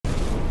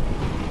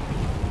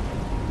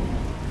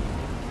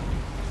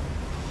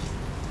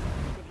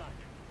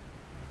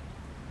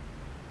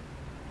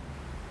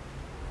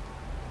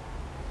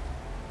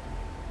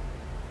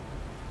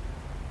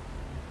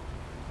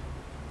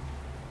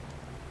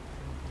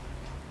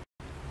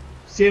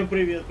Всем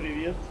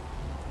привет-привет!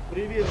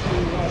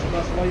 Приветствую вас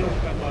на своем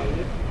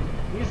канале.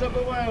 Не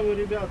забываем,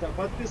 ребята,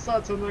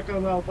 подписаться на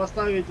канал,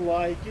 поставить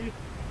лайки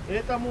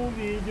этому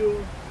видео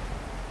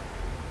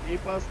и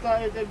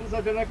поставить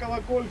обязательно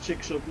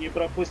колокольчик, чтобы не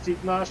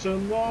пропустить наши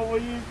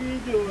новые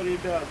видео,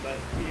 ребята.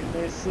 И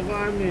мы с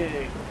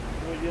вами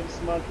будем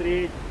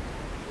смотреть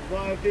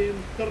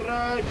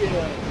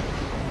WaffenTrager.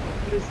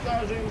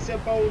 Присаживаемся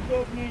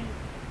поудобней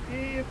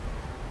и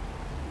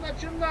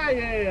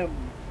начинаем!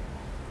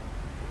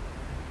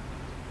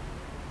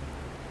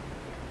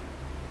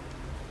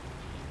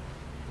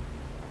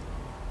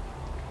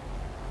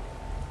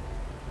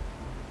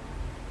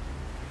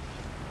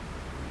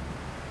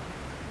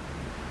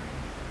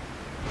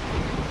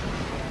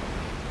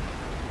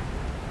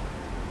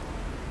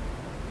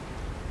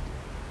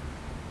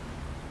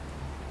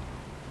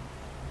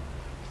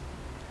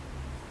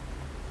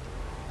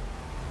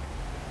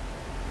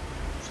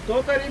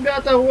 Что-то,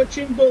 ребята,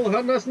 очень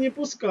долго нас не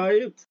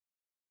пускает.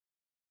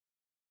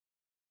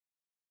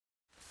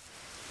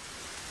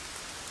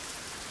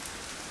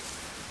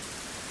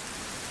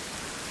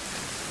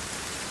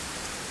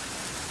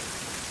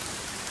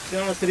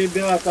 Сейчас,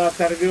 ребята,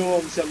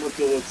 оторвемся мы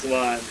тут с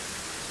вами.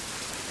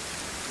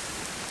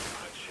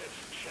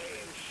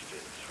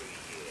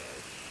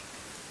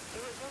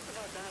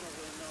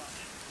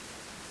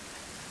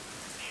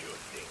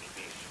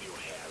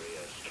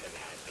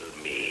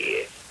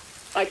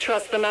 I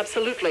trust them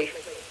absolutely.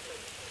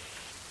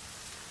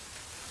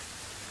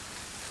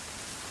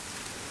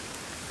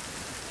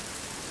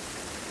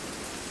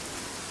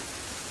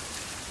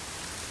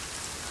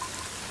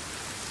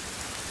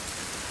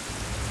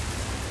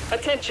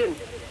 Attention!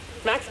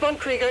 Max von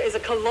Krieger is a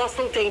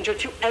colossal danger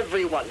to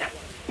everyone.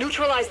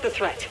 Neutralize the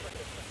threat.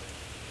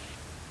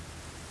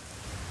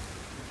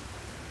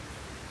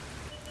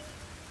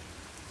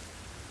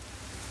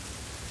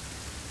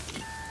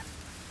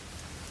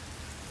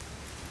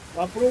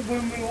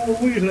 Попробуем его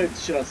выиграть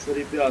сейчас,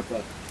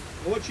 ребята.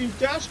 Очень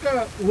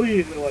тяжко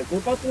выигрывать, но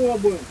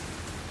попробуем.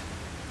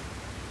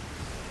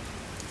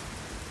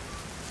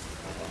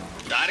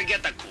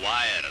 Target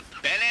acquired.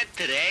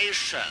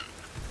 Penetration.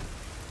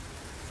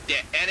 The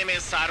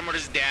enemy's armor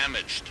is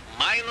damaged.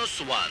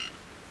 -1.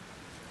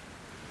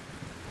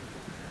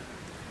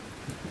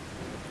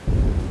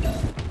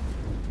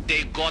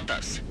 They got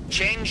us.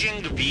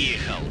 Changing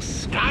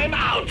vehicles. Time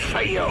out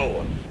for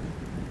you.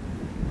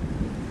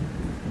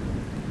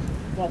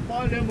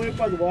 Попали мы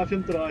под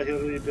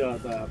WaffenTrager,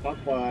 ребята.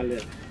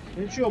 Попали.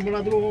 Ничего, мы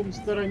на другом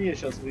стороне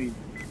сейчас выйдем.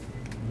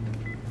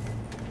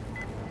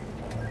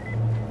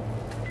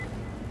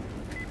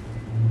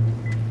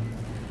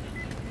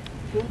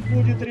 Тут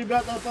будет,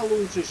 ребята,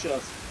 получше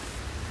сейчас.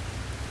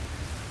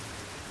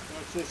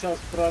 Так что сейчас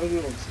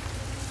прорвемся.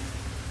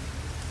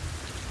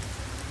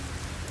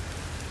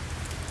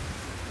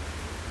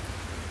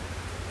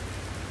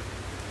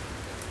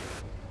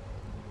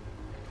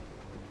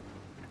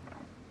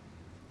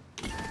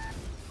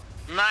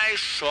 Nice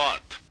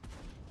shot.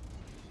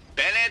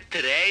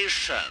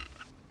 Penetration.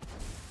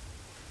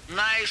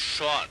 Nice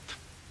shot.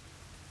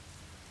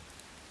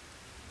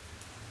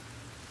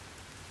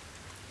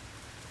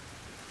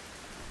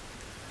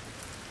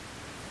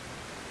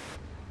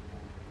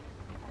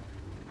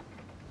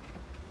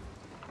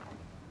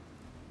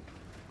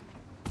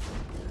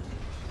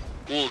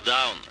 Cool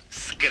down.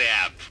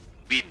 Scrap.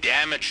 We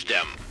damaged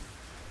them.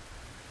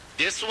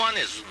 This one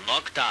is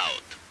knocked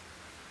out.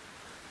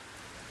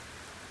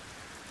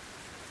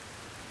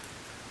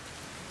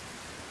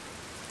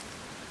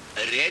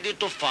 Ready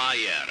to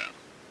fire.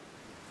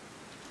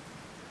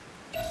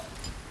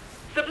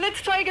 The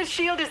Blitzträger's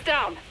shield is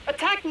down.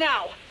 Attack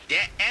now.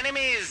 The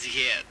enemy is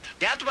hit.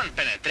 That one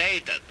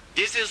penetrated.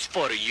 This is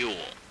for you.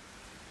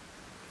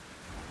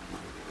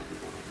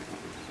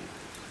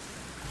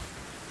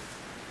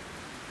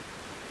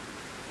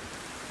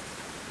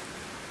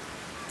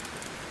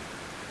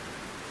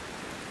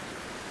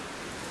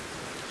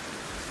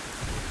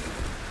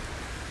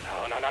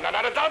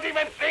 No, don't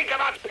even think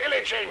about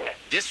pillaging!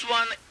 This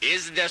one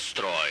is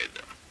destroyed.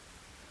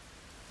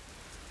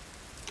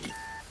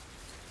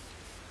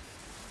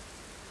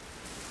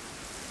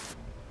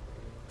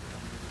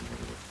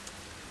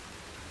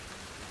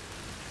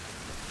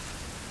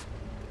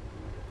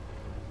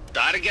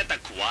 Target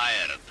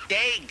acquired.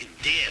 Take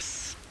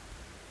this.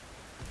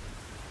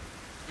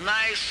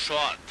 Nice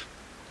shot.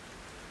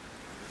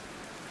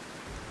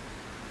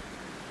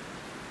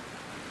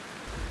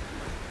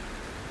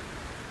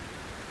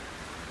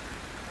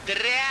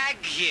 Drag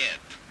it.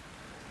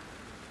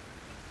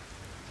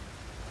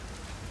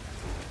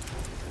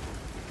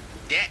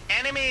 The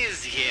enemy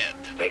is hit.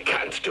 They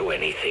can't do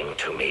anything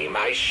to me.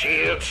 My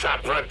shields are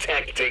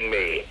protecting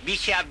me. We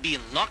have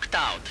been knocked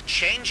out.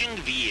 Changing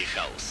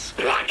vehicles.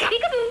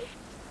 Peekaboo!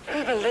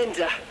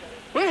 Belinda,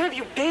 where have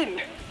you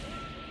been?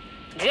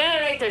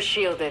 Generator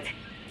shielded.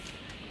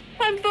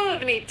 I'm full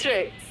of neat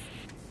tricks.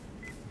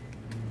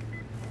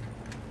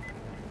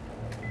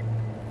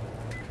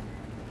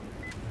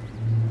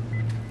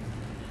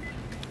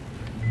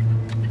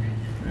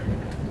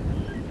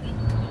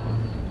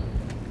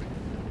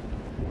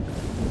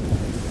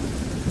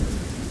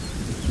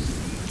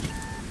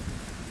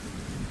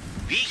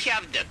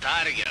 have the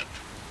target.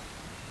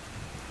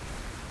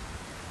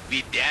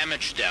 We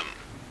damage them.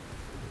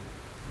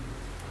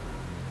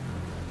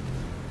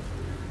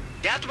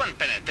 That one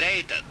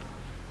penetrated.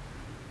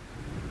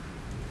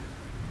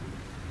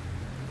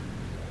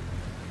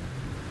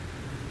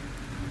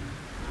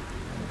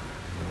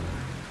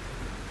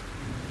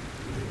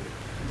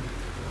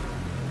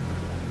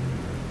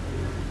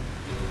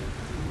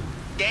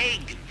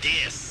 Take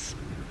this.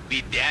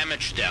 We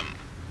damage them.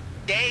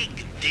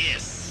 Take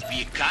this.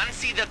 We can't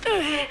see that.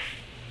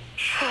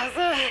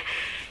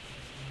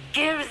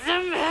 Give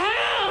them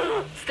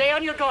hell! Stay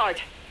on your guard.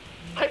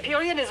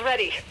 Hyperion is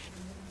ready.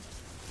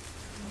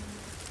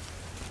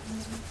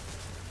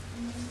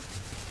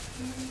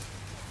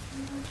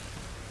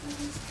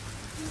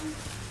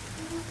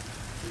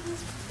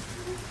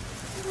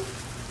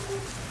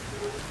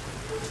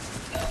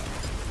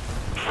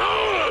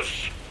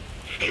 Fools!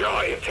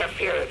 Your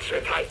interference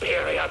with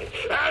Hyperion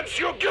adds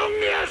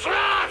Yugumia's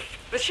wrath!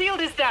 The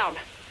shield is down.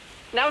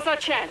 Now's our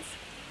chance.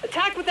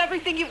 Attack with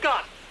everything you've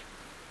got.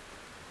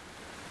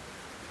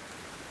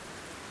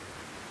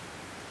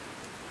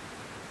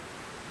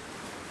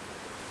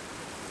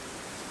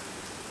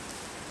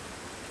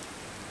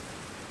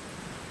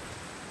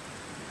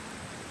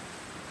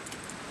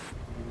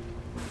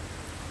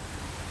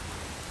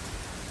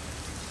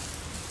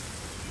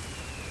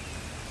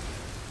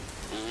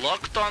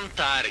 Locked on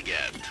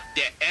target.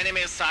 The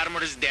enemy's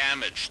armor is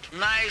damaged.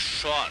 Nice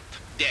shot.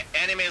 The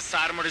enemy's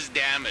armor is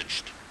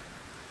damaged.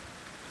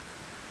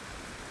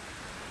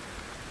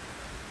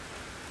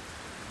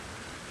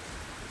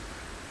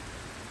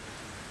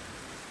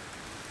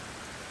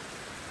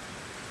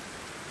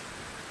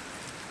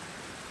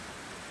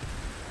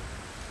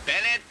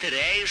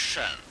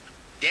 Penetration.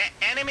 The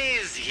enemy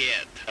is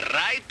hit.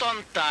 Right on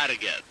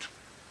target.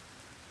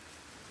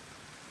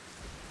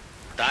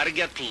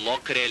 Target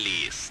lock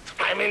released.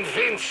 I'm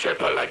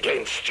invincible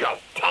against your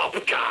pop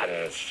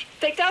guns.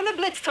 Take down the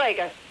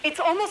WOT. It's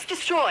almost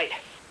destroyed.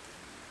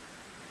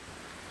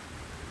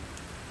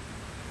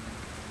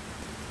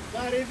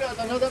 Да,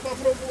 ребята, надо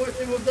попробовать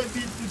его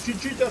добить. Тут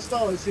чуть-чуть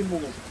осталось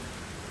ему.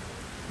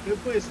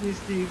 КП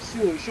снести и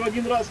все. Еще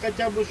один раз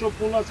хотя бы,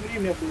 чтобы у нас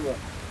время было.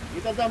 И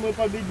тогда мы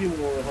победим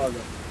его, гада.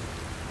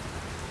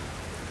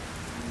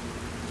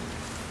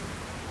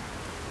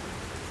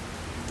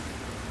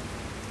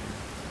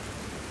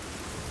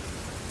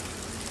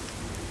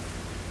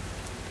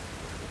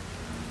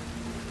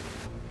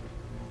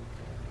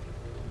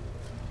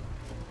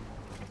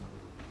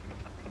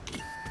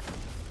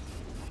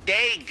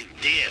 Take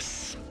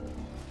this.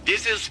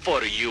 This is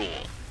for you.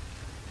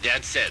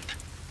 That's it.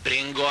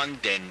 Bring on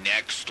the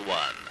next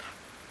one.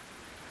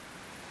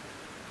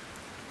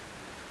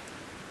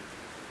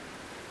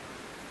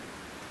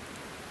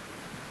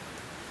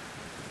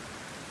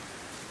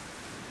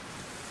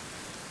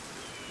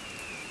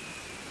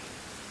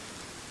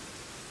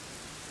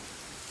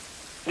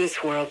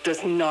 This world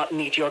does not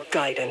need your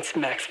guidance,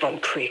 Max von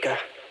Krieger.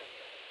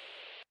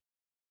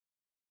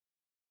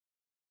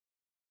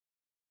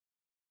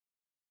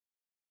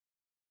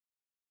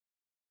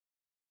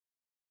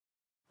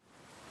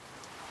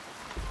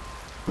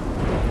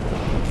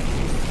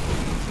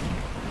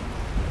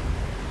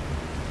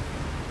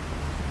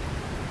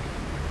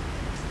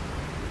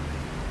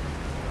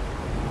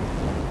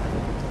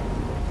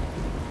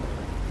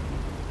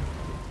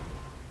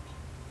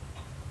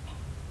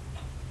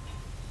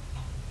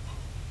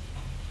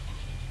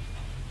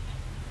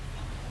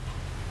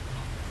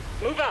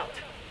 Move out.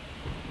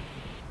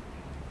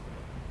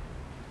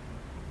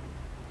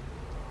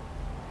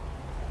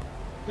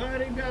 Да,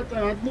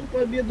 ребята, одну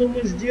победу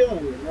мы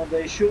сделали. Надо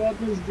еще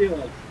одну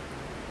сделать.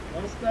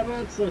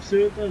 Постараться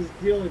все это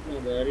сделать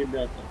надо,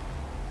 ребята.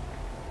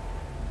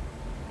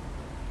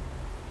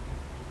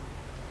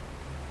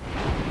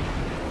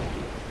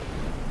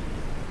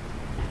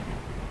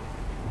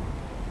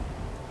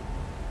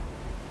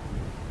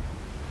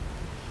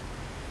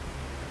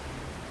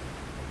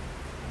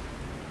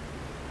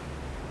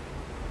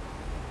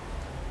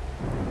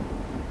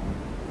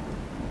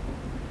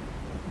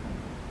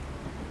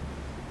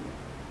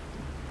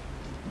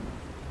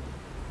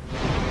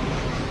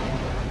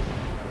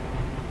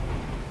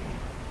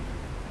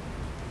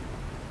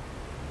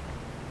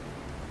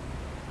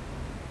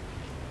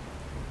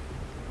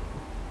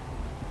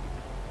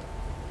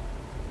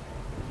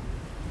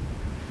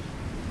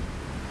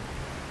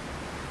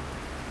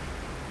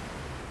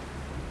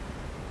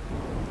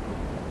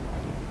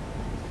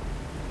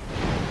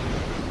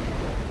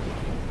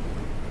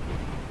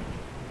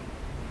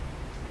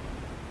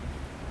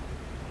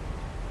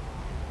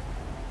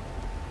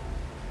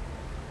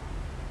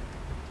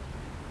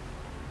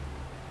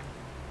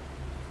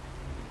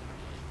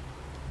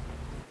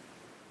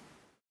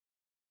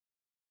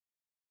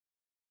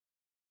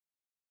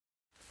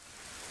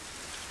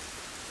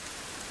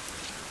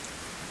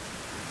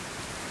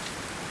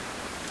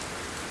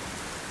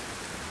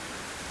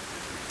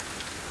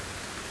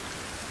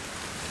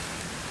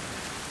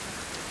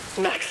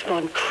 Max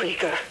von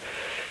Krieger,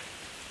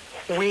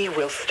 we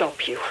will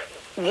stop you,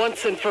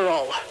 once and for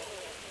all.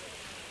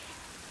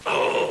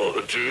 Oh,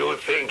 Do you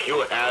think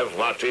you have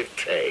what it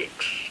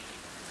takes?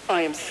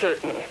 I am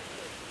certain.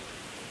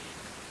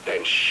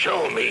 Then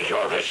show me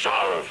your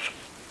resolve.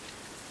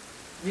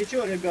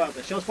 Ничего,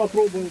 ребята, сейчас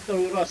попробуем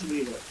второй раз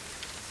выиграть.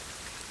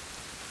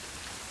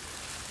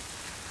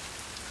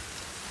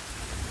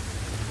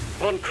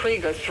 Von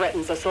Krieger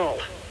threatens us all.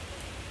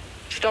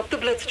 Stop the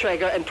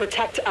WaffenTrager and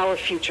protect our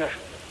future.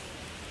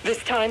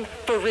 This time,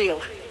 for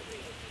real.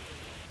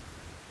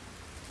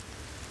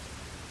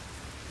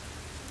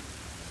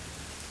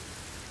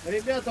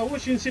 Ребята,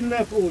 очень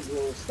сильная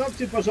просьба.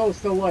 Ставьте,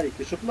 пожалуйста,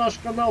 лайки, чтобы наш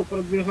канал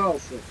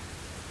продвигался.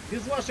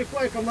 Без ваших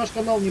лайков наш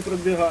канал не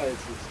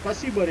продвигается.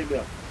 Спасибо,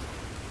 ребят.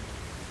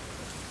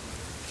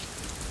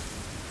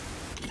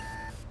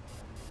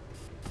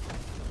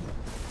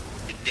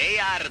 They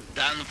are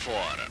done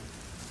for.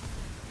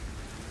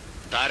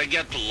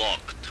 Target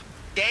locked.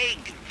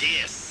 Take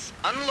this.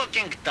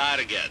 Unlocking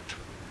target.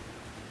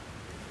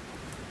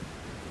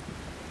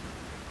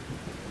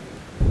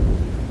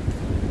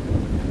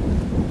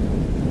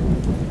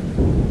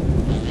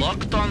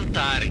 Locked on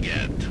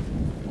target.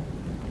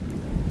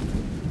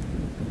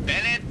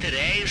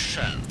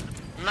 Penetration.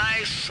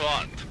 Nice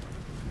shot.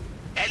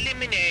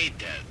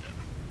 Eliminated.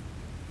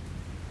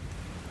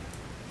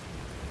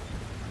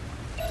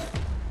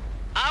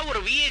 Our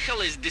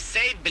vehicle is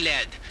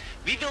disabled.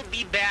 We will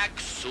be back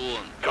soon.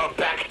 Go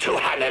back to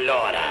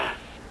Hannelore.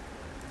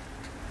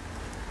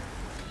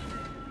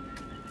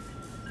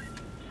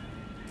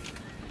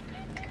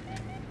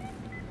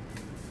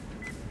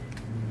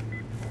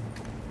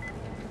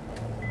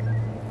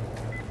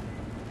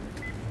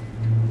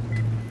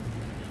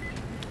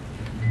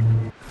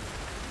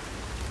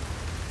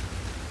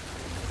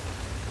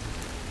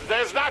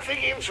 There's nothing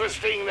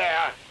interesting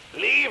there.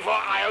 Leave or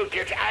I'll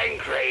get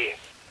angry.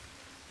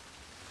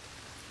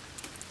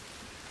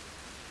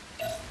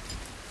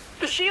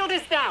 The shield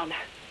is down.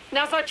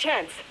 Now's our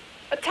chance.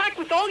 Attack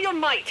with all your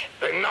might.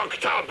 They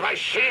knocked out my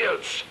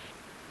shields.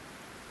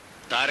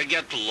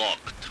 Target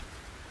locked.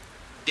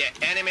 The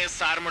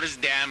enemy's armor is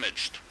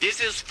damaged.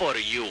 This is for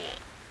you.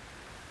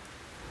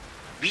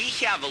 We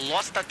have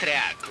lost a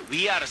track.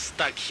 We are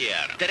stuck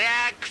here.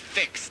 Track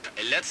fixed.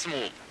 Let's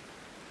move.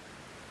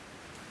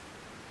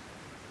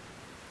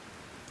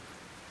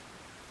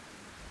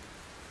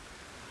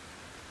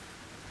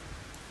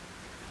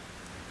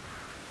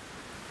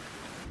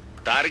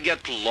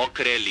 Target lock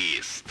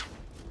released.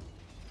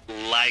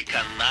 Like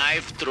a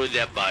knife through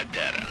the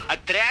butter. A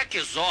track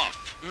is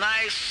off.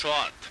 Nice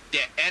shot. The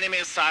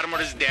enemy's armor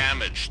is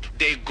damaged.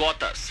 They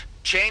got us.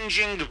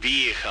 Changing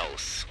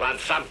vehicles. Want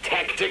some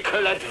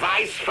tactical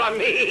advice from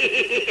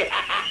me?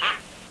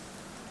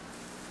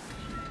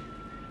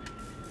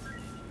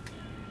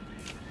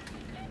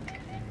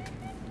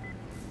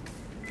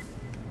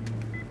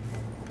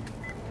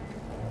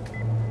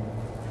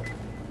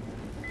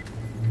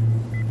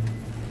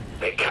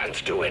 They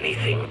can't do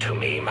anything to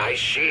me. My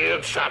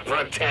shields are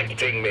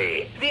protecting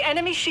me. The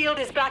enemy shield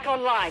is back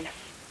online.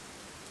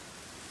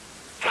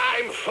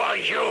 Time for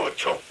you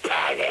to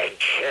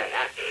panic.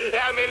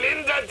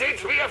 Melinda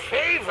did me a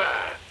favor.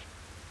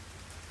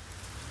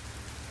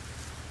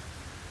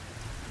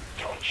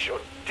 Don't you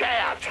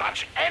dare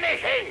touch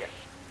anything.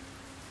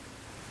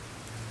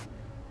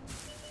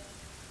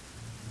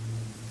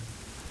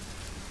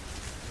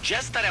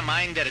 Just a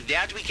reminder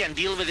that we can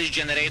deal with this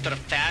generator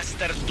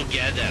faster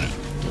together.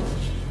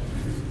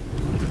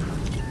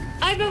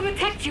 I will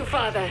protect you,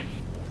 Father.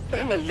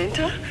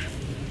 Melinda?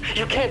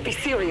 You can't be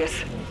serious.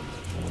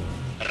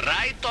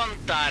 Right on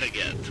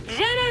target.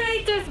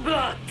 Generators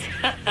blocked.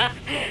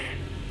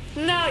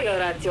 Now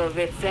you're at your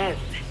wit's end.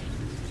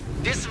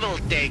 This will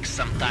take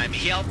some time.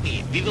 Help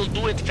me. We will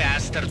do it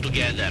faster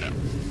together.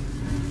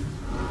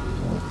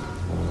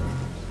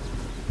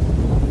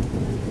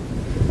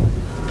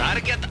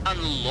 Target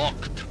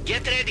unlocked.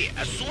 Get ready.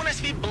 As soon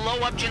as we blow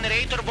up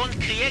generator, Von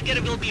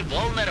Krieger will be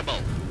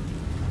vulnerable.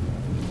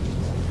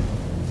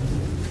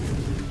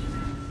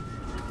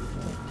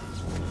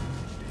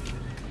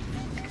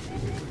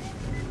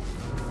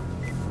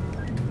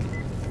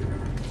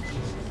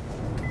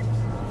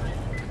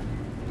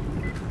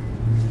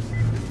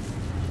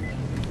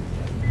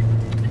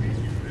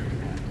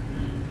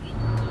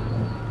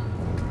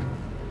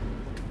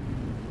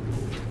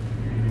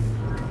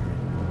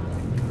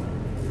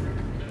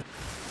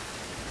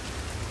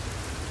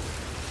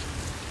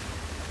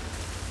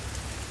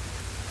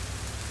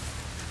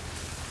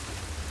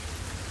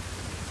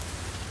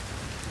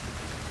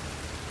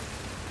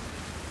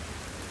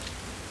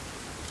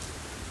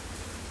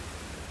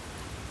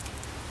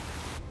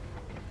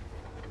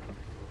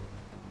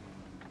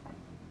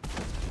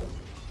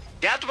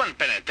 That one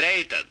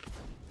penetrated.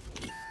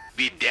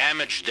 We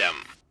damaged them.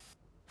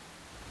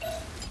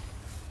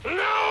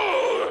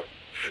 No!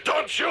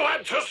 Don't you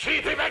want to see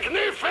the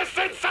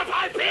magnificence of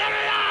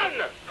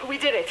Hyperion? We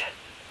did it.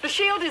 The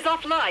shield is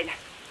offline.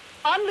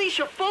 Unleash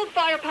your full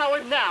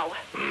firepower now.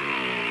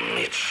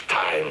 It's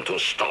time to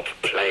stop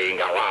playing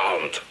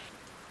around.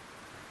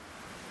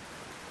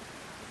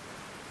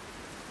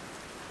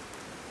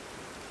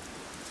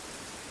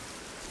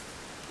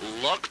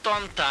 Locked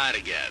on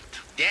target.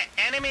 The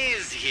enemy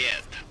is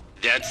hit.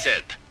 That's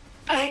it.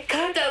 I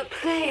can't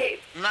outplay.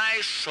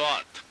 Nice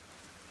shot.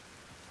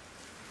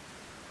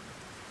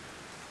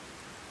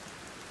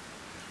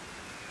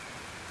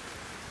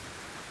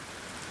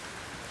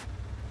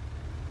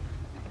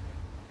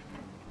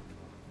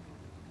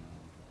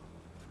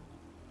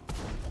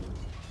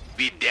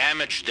 We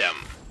damaged them.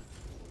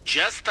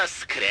 Just a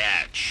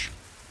scratch.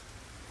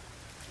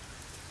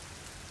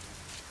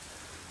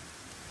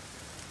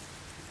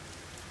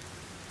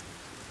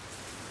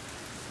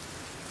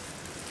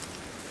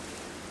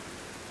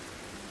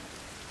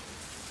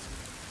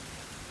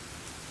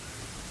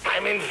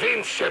 I'm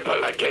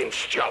invincible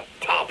against your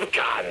pop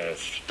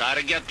guns.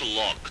 Target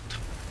locked.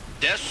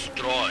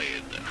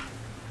 Destroyed.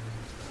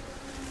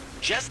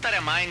 Just a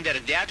reminder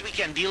that we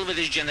can deal with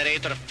this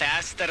generator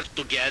faster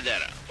together.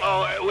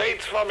 Oh,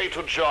 wait for me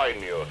to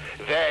join you.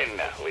 Then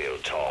we'll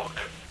talk.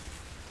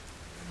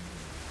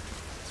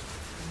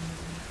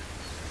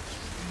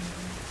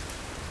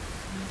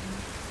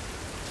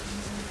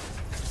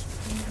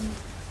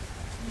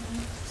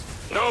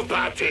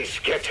 Nobody's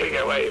getting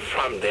away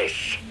from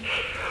this.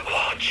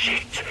 Watch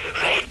it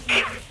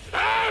wreck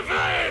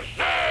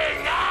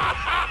everything!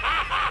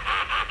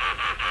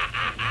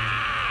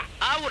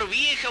 Our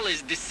vehicle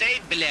is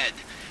disabled.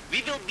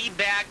 We will be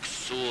back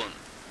soon.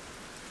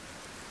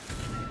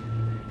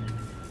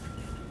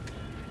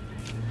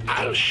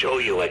 I'll show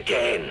you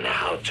again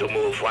how to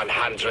move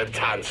 100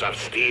 tons of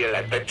steel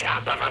at the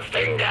tap of a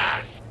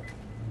finger.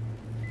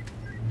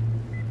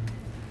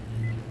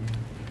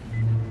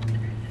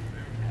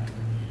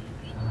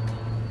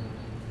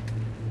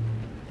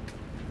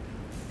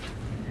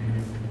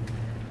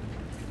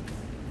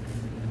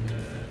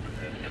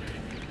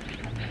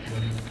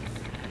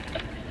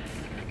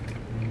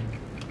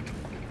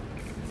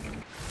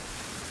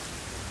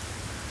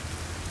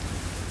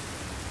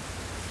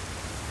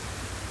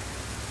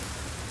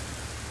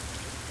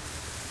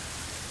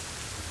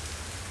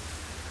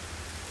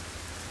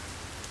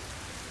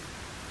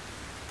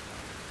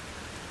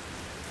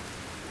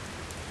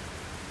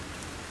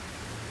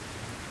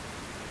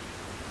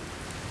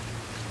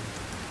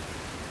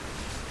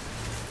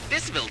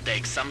 This will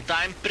take some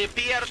time.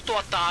 Prepare to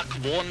attack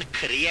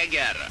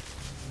WaffenTrager.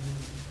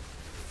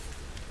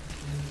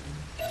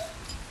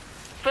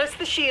 First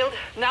the shield,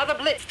 now the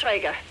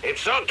WOT.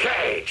 It's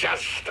okay,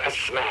 just a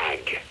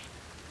snag.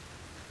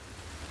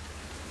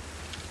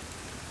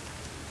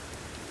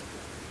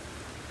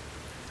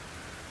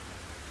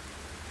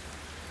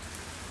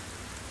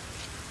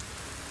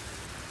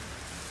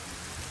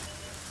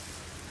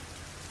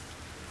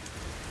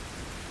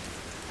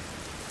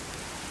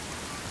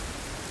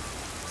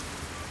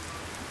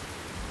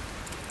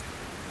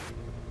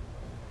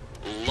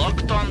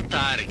 Locked on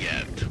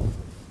target.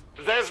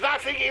 There's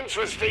nothing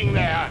interesting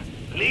there.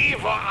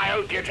 Leave or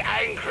I'll get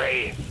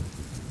angry.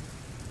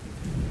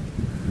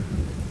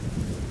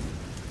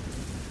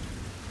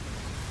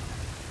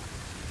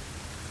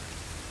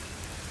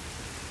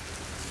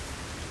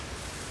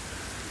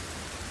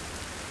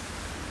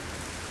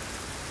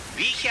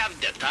 We have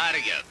the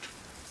target.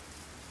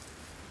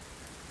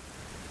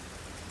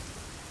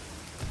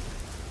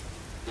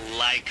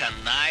 Like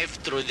a knife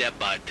through the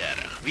butter.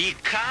 We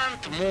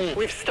can't move.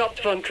 We've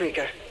stopped Von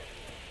Krieger.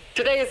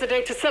 Today is the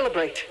day to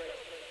celebrate.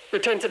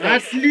 Return to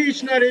base.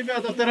 Отлично,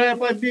 ребята, вторая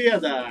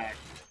победа.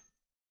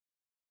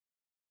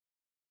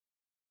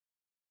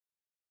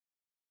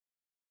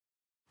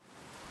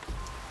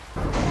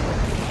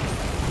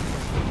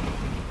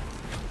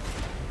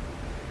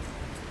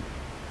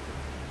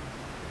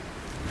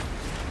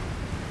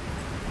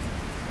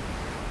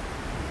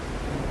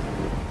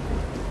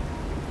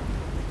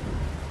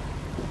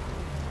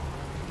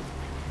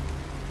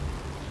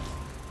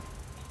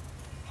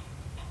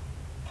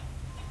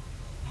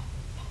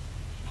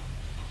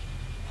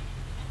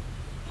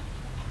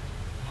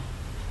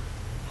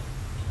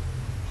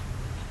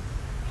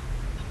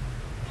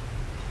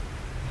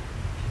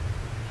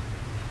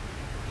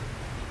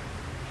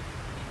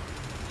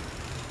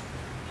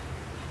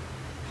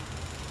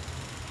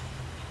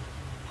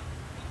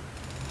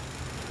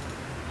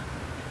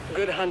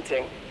 Good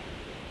hunting.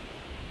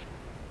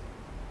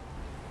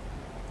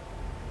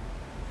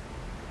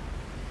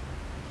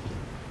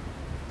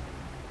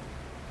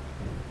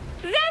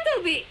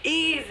 That'll be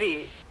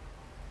easy.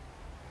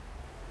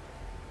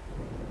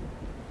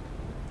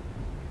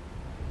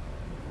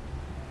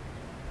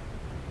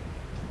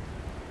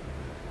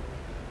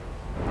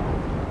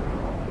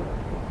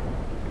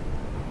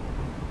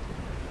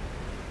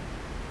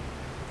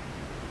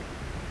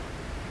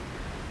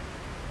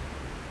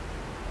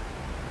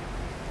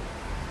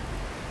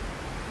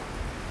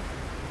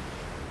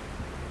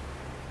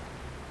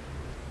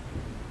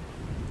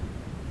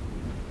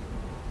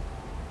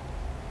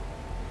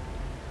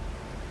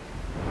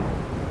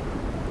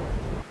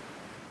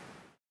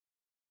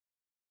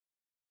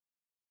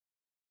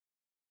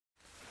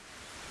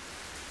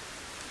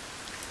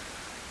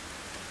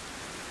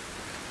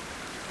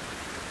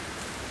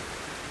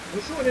 Ну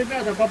что,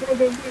 ребята,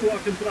 попробуем мы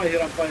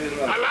ВАФФЕНТРАГером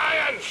поиграть.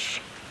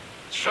 Alliance!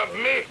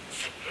 Submit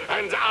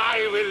and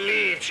I will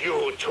lead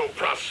you to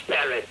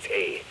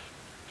prosperity.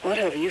 What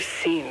have you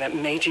seen that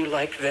made you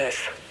like this?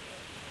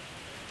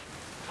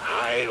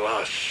 I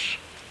was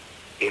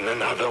in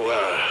another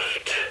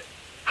world,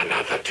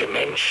 another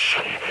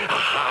dimension, a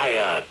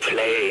higher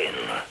plane.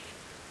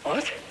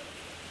 What?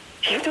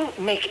 You don't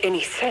make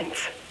any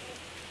sense.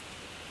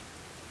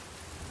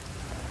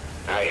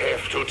 I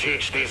have to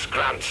teach these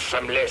grunts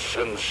some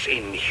lessons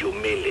in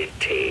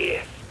humility.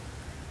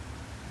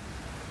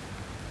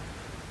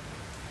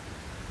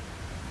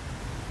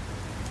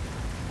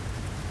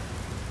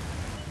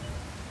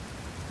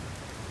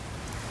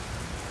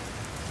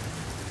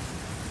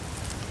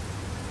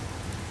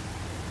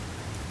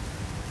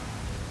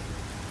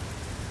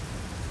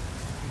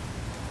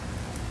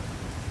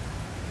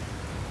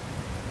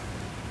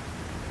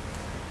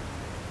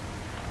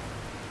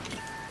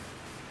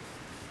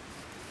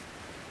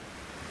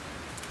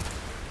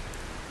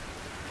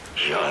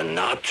 You're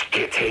not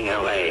getting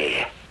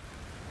away.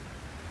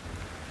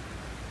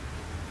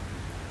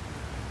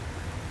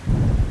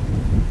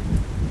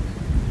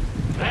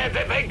 Where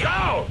did they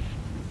go?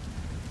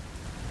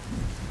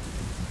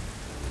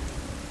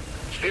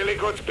 Still a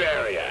good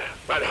barrier,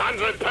 but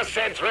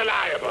 100%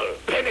 reliable.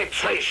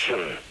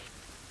 Penetration.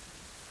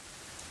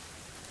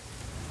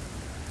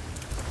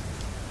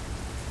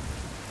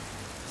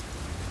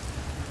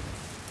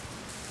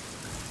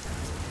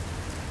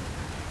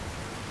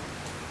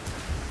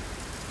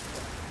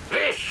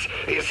 This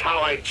is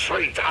how I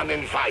treat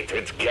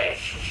uninvited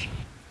guests.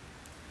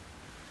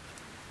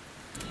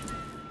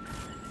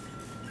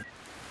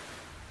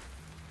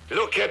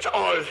 Look at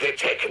all the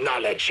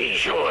technology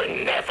you'll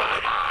never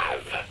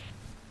have.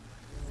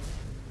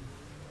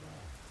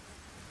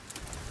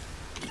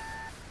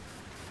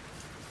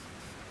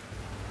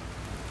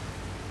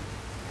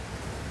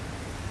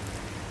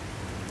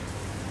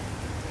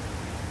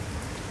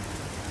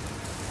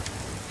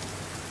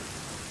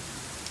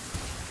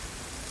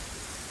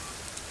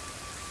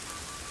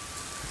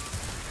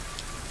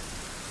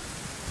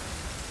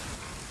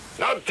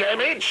 No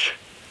damage?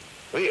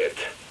 Weird.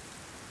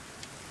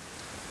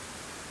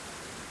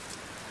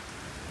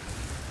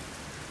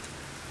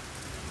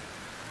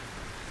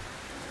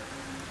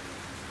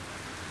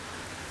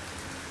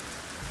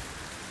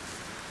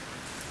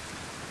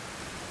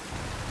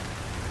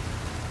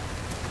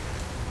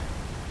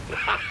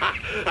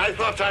 I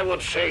thought I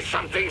would say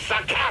something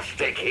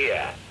sarcastic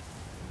here.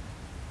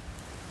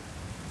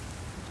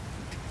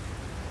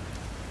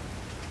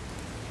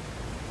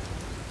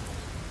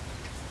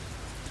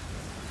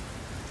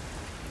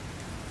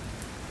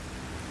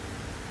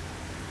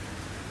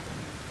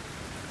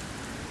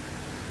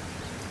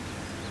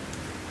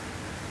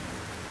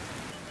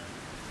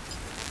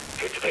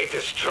 Did they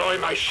destroy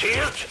my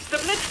shield? The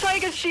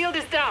WaffenTrager's shield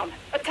is down.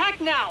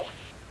 Attack now.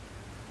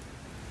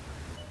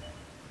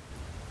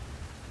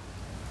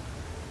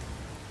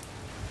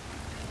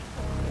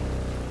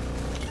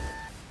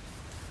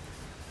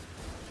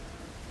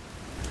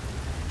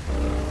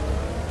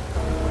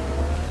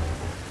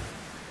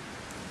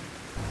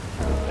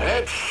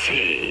 Let's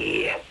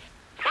see.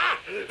 Ha!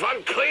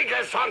 Von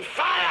Krieger's on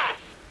fire!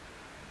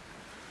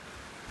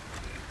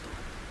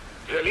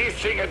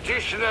 Releasing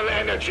additional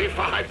energy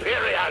for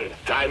Hyperion.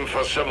 Time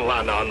for some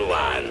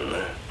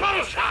one-on-one.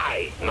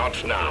 Bullseye!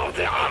 Not now.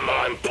 There are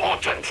more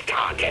important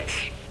targets.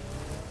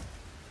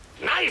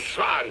 Nice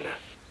one!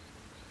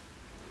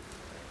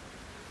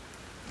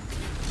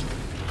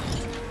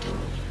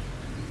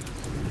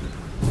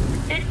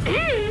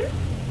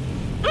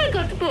 I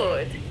got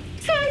bored,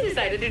 so I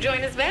decided to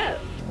join as well.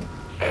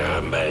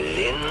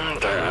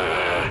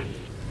 Melinda.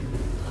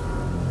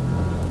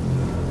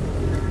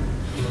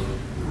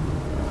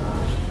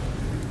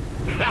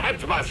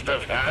 That must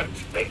have hurt.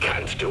 They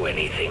can't do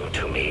anything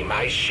to me.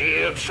 My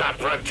shields are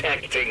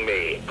protecting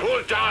me.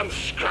 Cool down,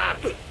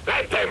 scrap.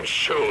 Let them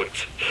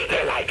shoot.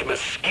 They're like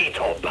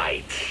mosquito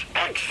bites.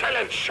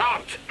 Excellent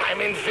shot.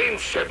 I'm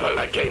invincible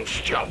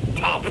against your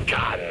pop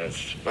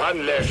guns.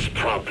 One less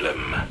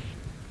problem.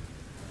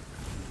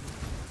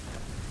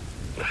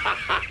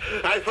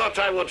 I thought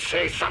I would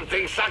say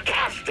something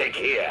sarcastic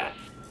here.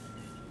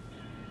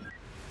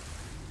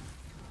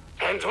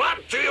 And what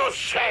do you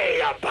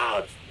say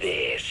about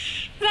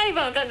this? They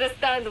won't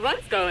understand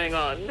what's going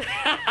on.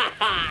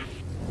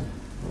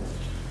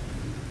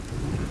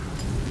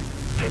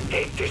 Did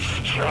they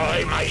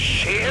destroy my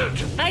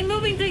shield? I'm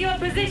moving to your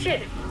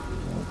position.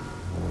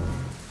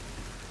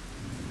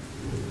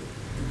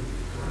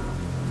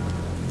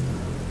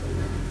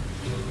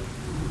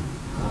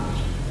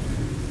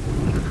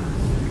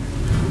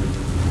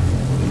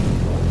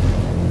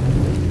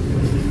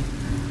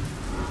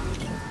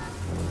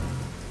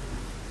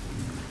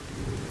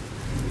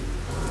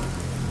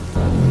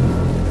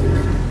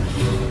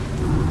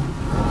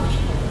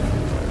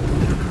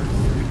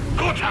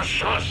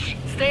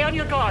 Stay on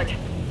your guard.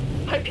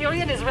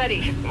 Hyperion is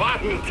ready.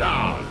 One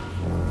down.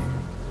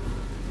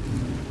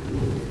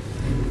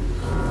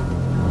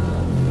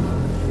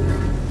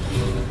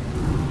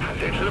 A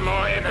little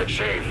more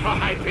energy for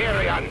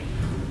Hyperion.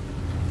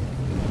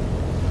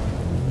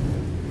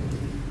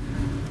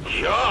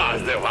 You're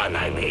the one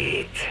I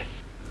need.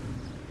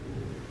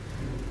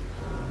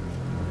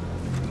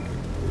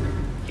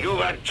 You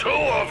were too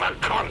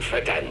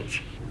overconfident.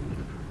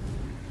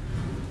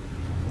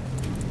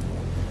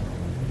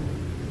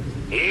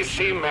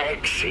 Easy,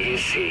 Max,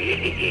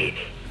 easy.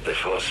 The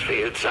force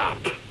field's up.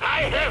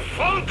 I have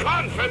full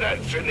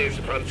confidence in this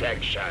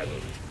protection.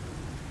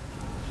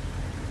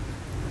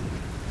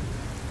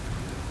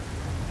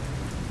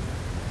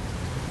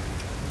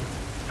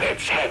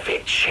 Let's have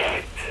it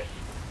checked.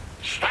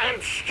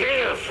 Stand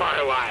still for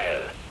a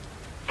while.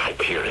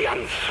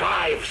 Hyperion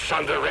thrives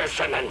on the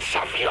resonance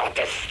of your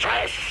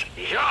distress.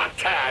 Your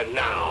turn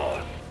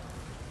now.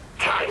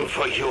 Time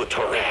for you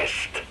to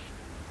rest.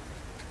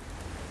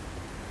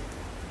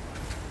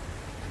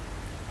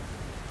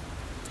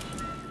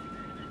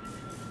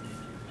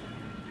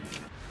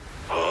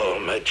 Oh,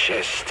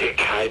 majestic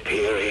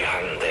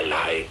Hyperion, the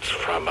light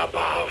from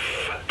above,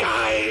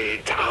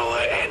 guide our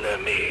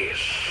enemies.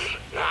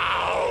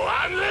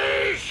 Now,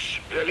 unleash!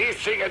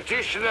 Releasing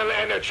additional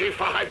energy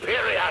for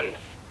Hyperion.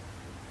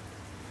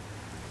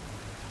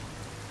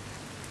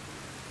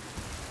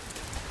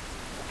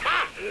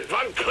 Ha!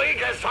 Von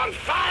Krieger's on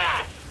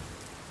fire!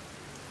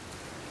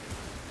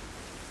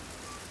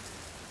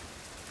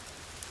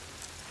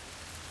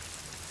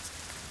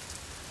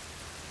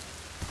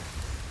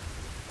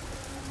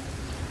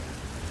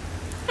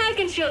 I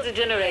can shield the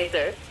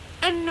generator.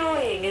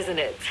 Annoying, isn't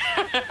it?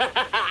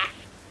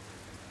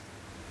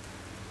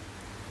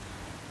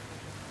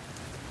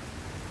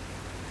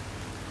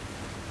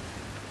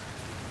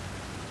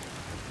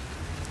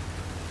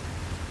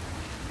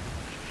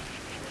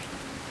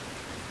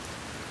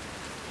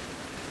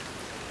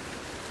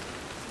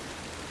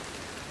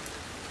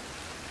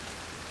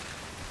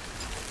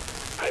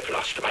 I've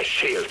lost my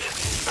shield.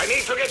 I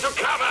need to get to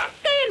cover!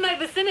 Stay in my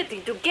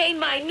vicinity to gain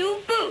my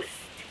new boost.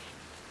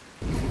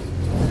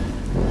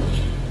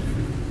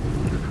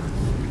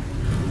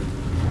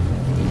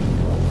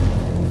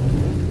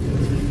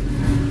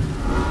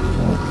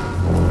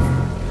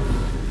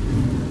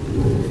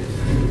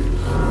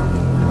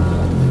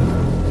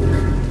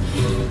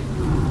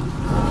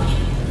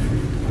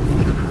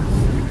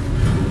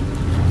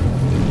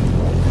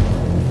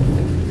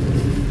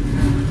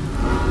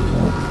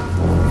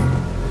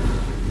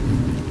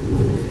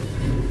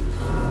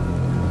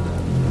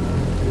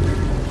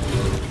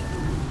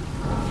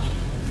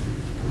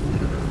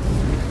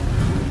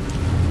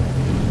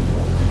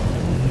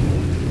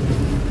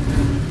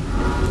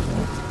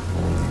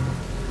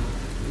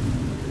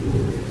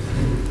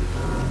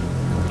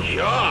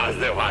 You're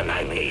the one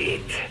I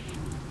need.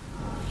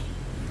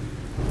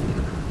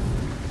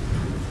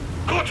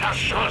 Guter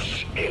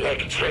Schuss!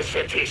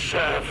 Electricity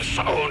serves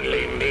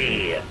only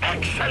me.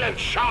 Excellent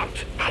shot!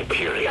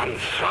 Hyperion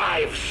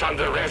thrives on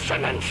the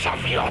resonance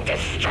of your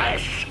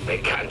distress. They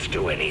can't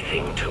do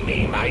anything to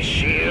me. My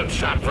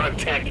shields are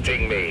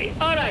protecting me.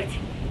 All right.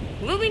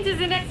 Moving to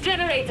the next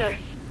generator.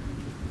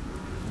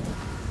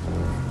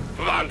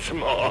 Once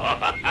more.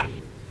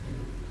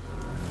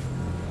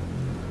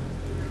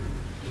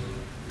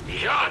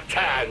 Your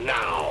turn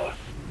now.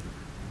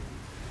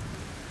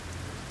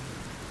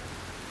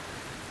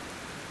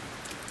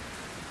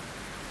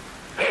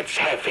 Let's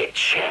have it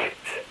checked.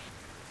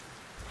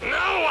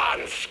 No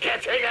one's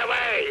getting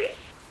away.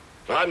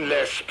 One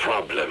less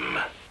problem.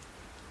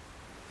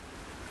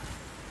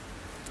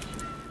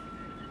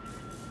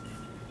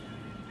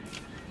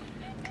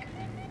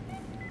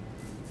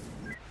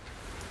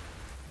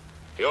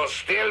 You're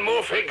still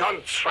moving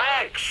on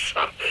tracks.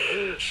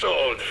 So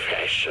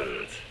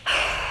old-fashioned.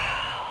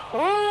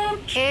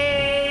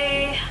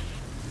 Okay.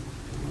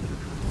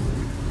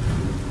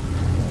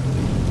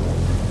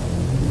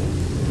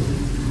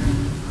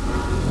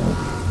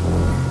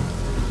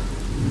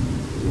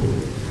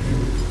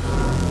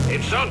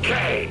 It's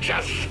okay,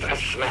 just a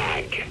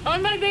snag.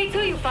 On my way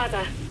to you,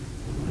 Father.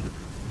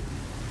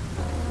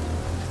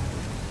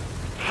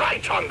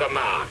 Right on the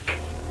mark.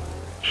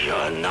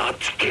 You're not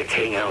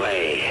getting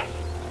away.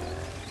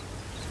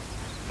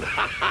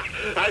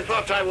 I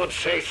thought I would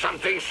say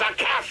something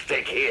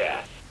sarcastic here.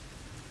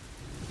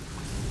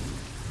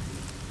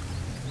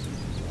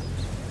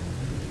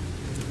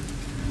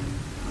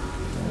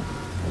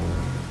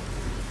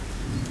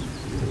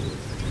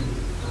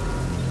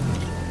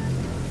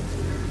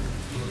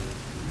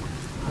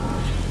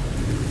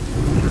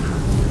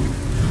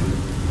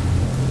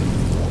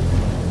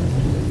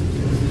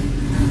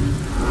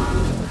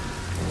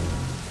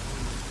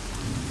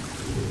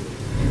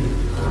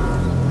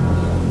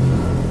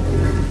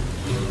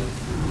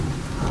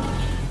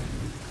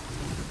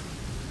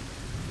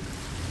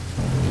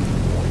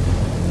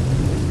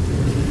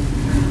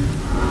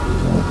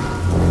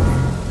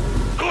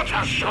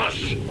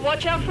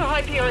 Watch out for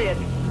Hyperion.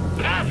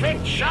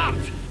 Perfect shot!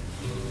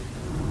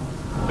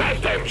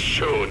 Let them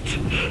shoot.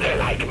 They're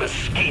like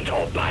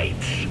mosquito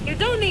bites. You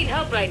don't need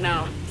help right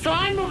now, so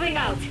I'm moving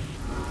out.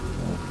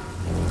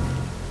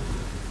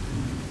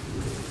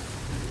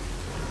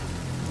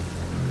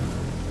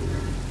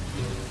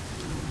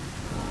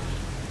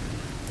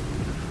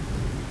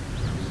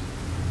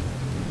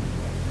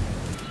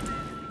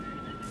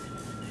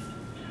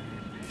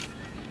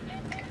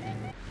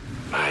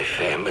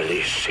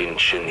 This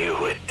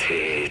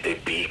ingenuity, the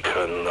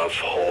beacon of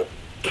hope.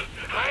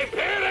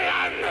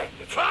 Hyperion!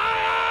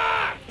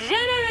 Fire!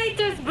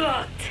 Generators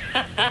blocked.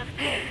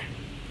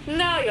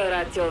 Now you're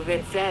at your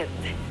wit's end.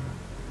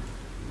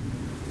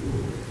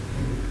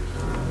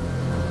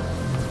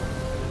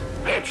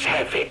 Let's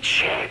have it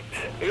checked.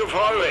 You've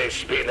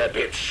always been a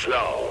bit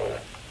slow.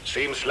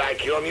 Seems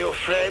like your new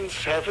friends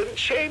haven't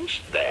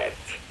changed that.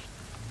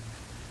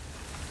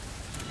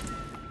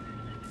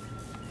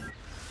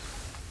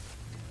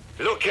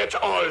 Look at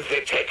all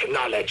the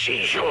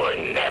technology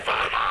you'll never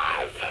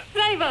have.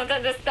 They won't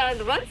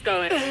understand what's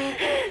going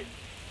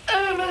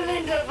on.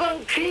 Melinda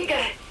von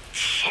Krieger,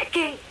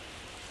 checking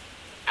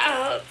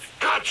out.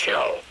 Got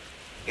you.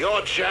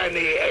 Your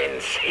journey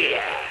ends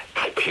here.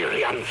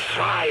 Hyperion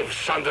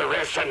thrives on the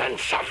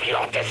resonance of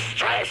your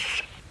distress.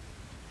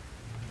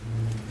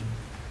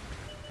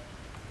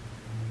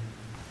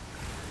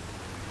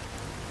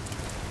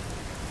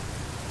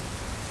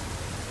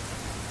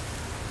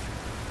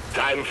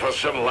 Time for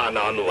some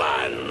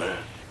one-on-one.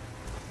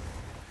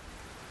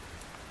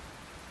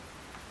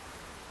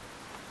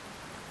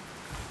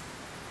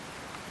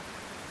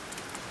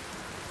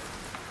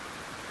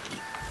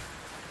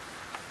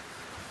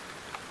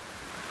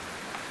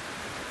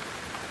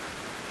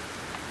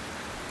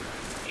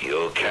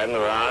 You can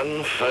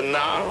run for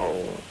now.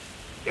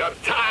 Your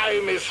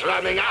time is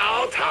running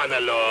out,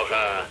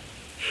 Hannelore.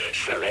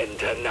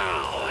 Surrender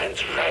now and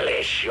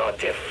relish your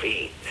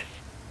defeat.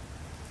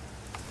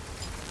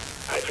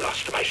 I've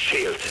lost my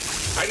shield.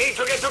 I need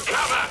to get to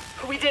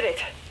cover! We did it.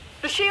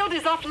 The shield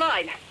is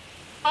offline.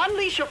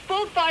 Unleash your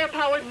full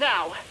firepower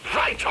now.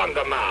 Right on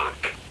the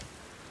mark!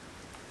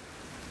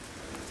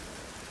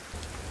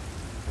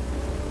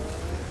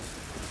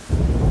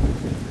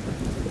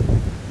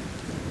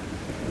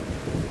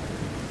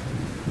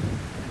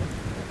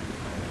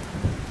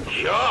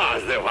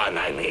 You're the one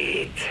I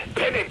need.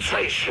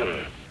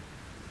 Penetration.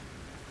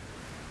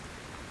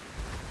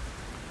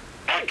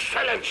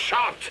 Excellent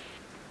shot!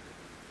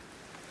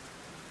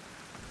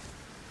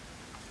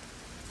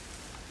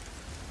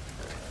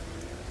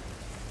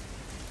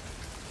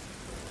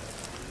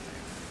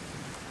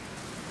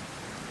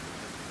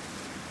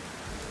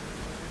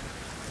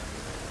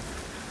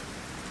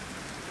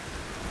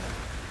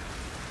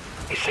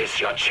 Is this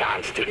your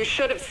chance to... You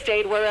should have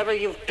stayed wherever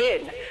you've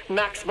been,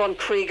 Max von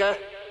Krieger.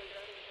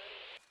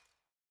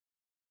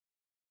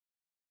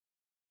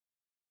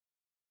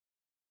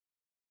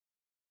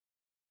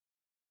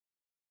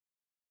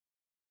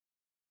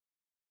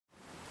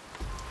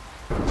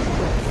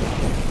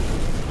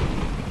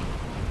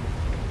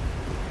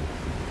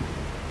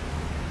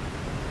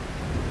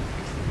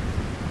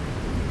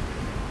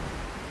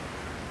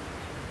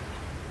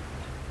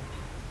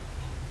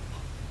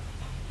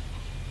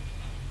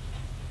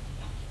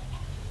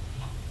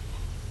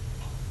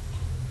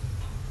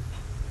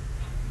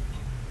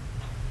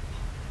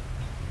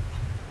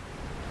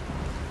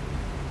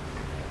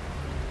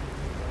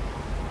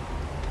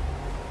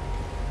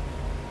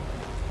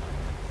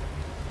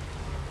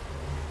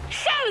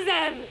 Show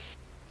them!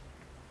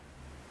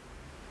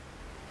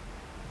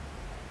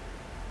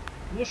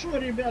 Ну что,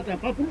 ребята,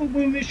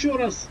 попробуем еще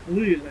раз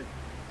выиграть.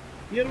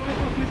 Первая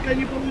попытка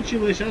не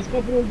получилась, сейчас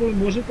попробуем,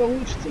 может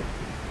получится.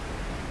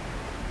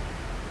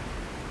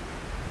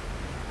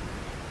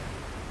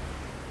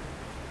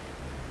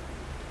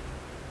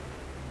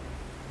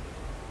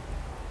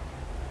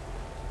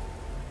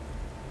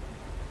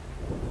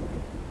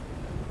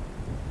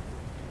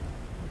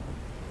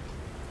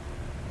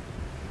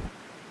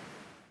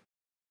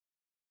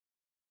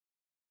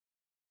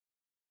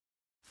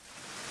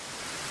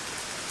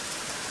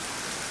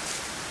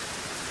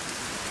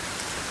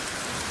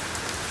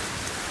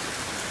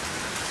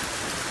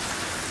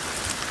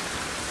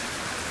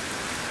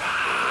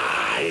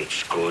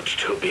 It's good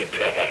to be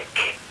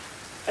back.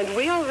 And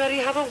we already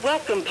have a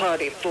welcome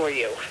party for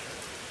you.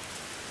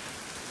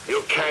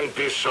 You can't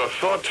be so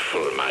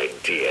thoughtful, my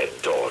dear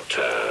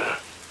daughter.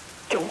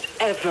 Don't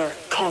ever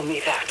call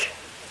me that.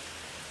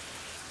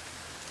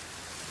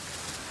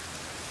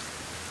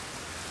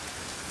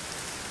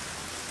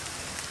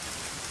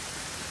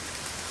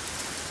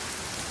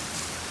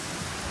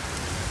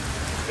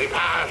 The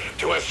path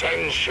to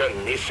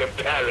ascension is a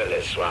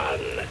perilous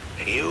one.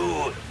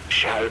 You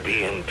shall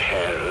be in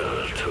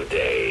peril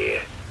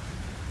today.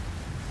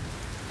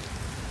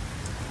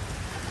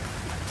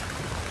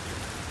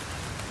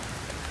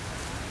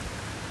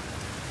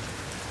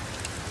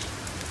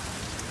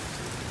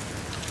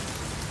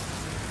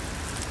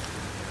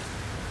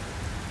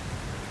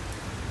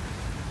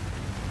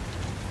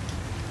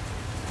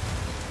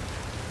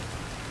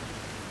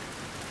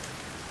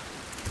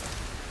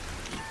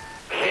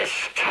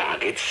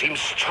 It seems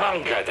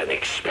stronger than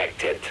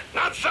expected.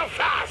 Not so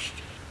fast!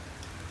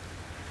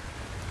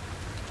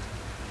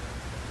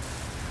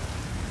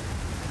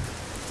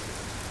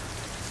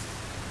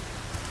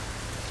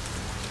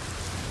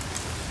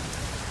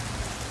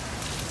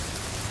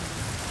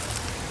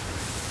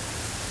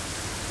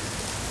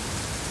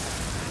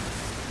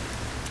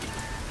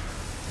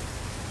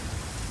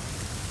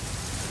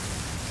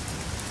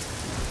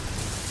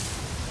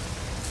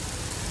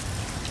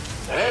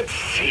 Let's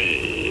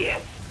see.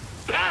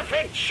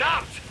 Perfect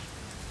shot!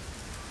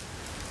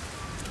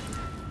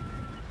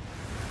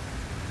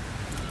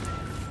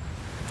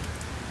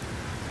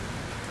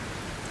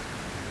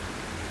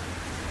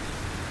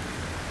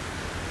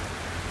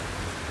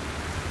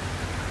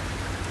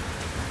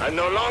 I'm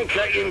no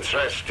longer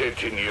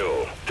interested in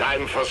you.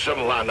 Time for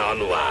some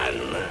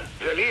one-on-one.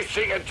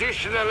 Releasing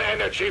additional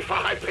energy for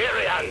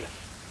Hyperion.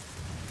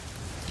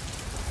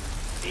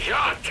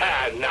 Your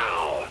turn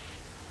now.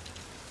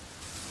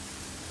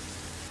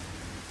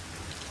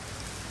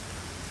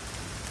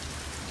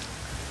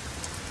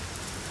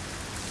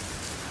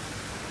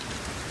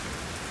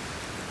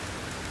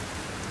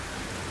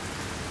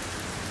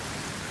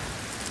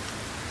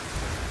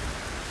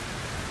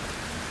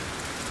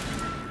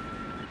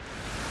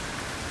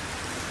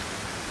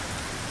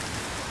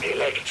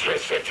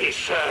 Electricity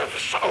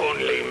serves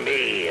only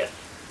me.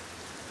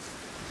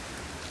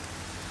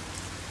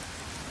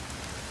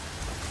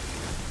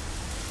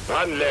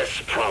 One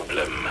less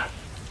problem.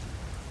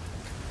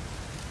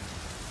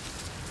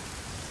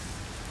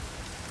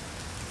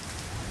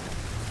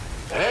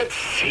 Let's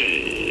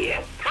see.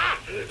 Ha!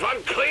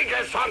 Von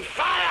Krieger's on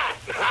fire!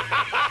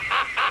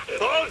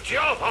 Hold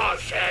your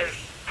horses!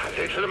 A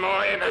little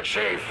more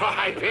energy for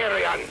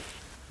Hyperion.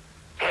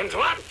 And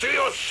what do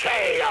you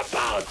say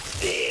about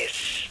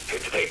this?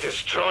 Did they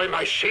destroy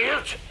my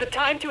shield? The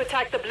time to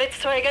attack the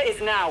WaffenTrager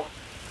is now.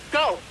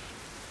 Go!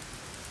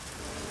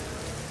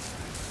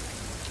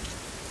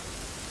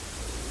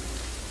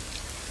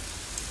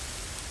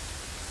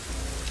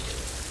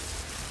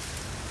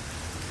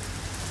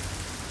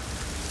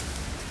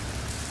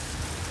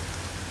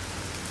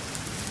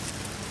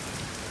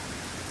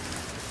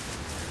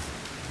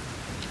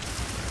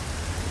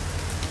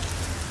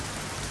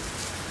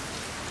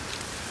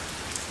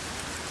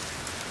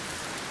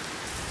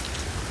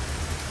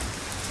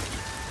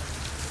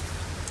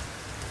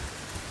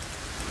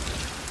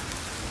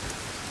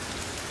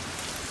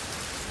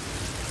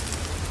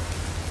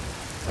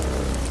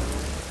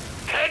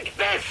 Take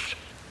this!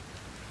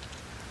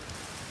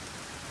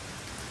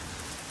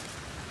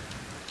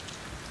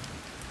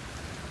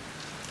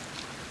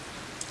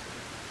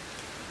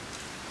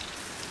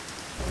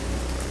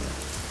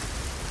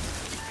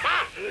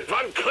 Ha!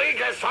 Von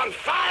Krieger's on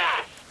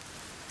fire!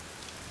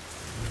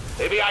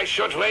 Maybe I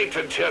should wait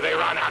until they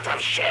run out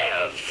of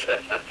shells.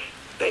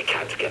 They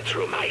can't get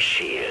through my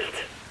shield.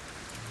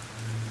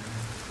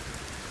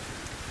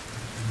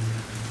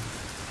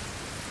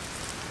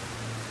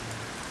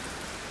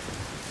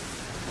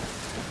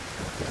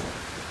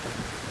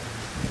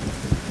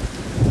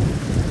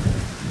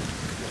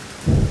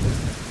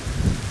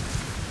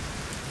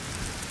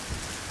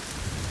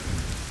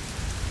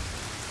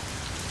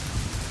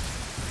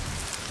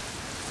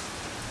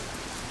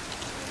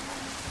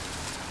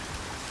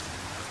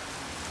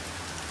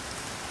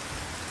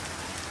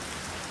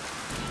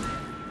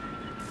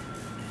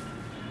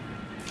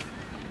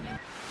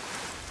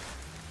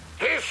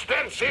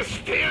 Distance is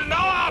still no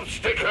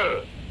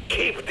obstacle.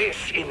 Keep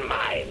this in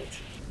mind.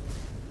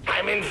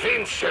 I'm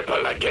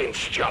invincible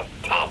against your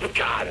pop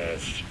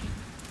guns.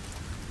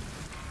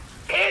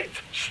 Hit!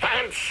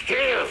 Stand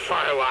still for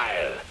a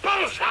while.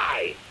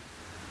 Bullseye!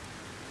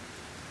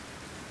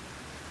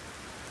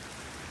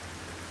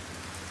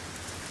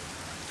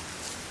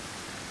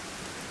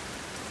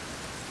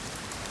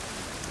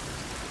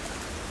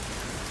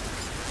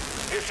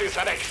 This is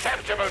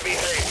unacceptable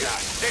behavior.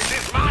 This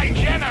is my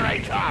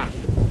generator!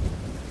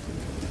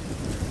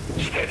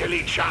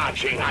 Steadily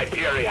charging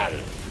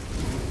Hyperion.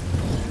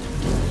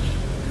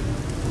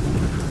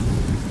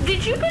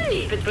 Did you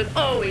believe it would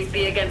always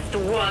be against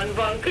one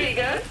Von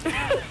Krieger?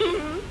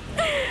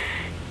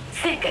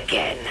 Think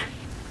again.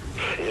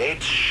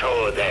 Let's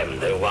show them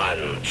the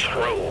one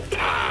true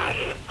path.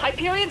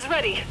 Hyperion's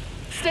ready.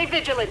 Stay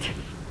vigilant.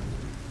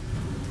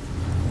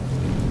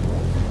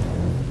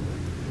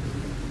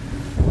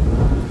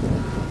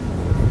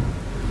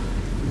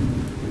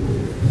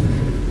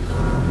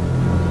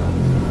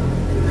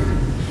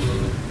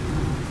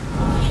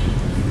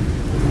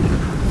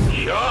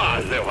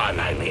 You're the one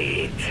I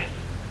need.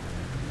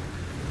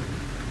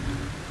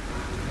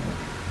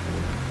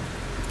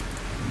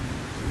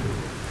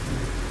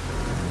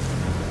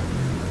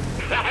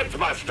 That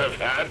must have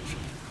hurt.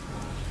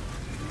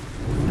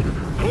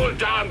 Cool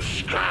down,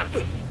 Scrap.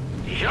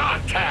 Your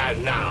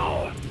turn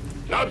now.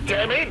 No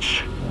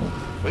damage?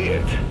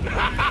 Weird.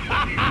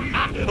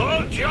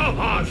 Hold your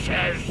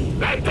horses.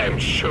 Let them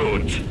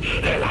shoot.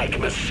 They're like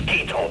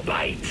mosquito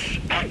bites.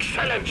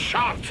 Excellent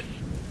shot.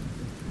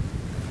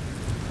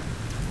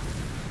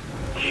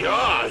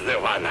 You're the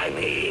one I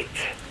need.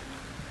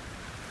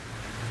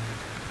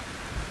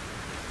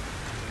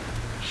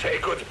 Say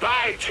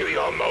goodbye to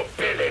your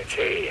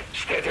mobility.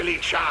 Steadily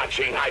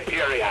charging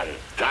Hyperion.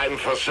 Time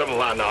for some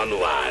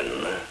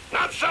one-on-one.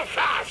 Not so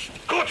fast.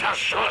 Guter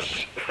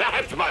Schuss.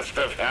 That must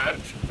have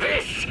hurt.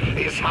 This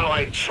is how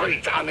I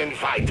treat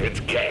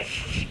uninvited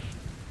guests.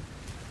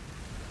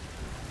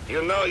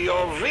 You know,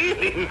 you're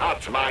really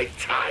not my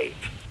type.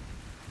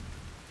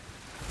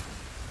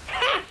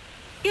 Ha!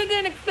 You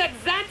didn't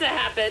expect that to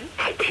happen.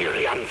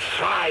 Hyperion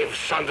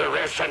thrives on the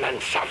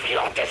resonance of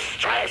your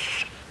distress.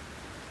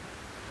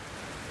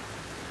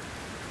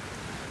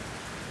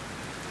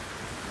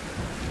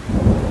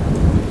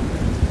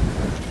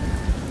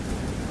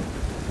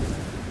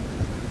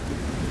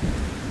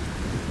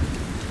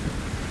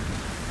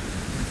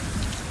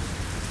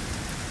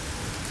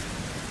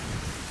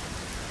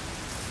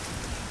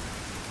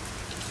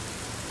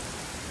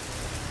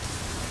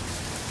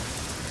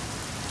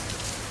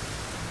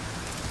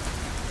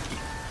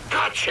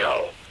 Got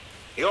you.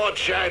 Your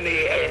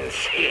journey ends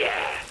here.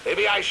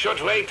 Maybe I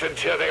should wait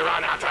until they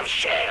run out of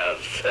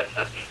shells.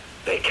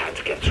 They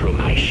can't get through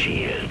my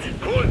shield.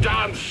 Cool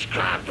down,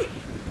 scrap.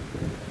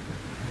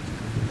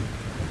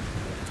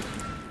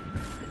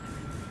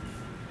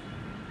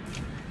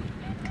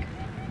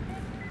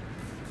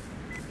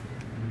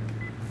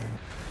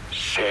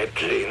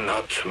 Sadly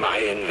not my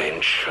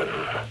invention.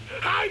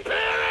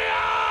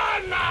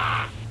 Hyperion!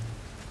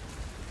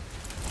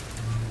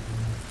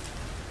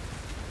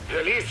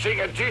 Releasing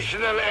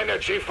additional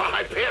energy for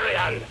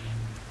Hyperion.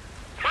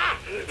 Ha!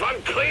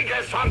 Von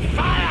Krieger's on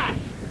fire!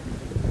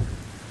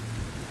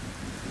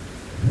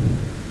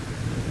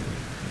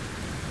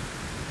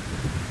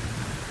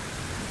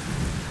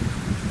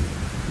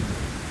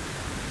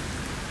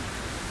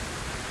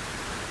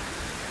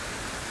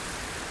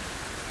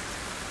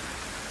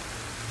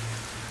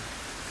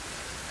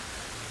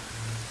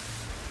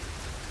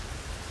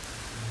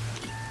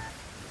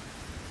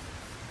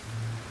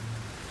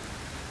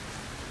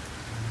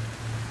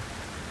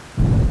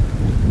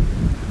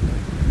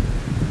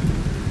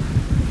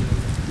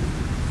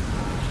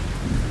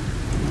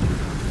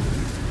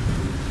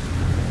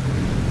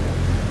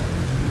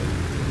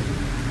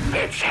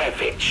 Let's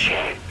have it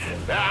checked.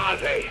 Where are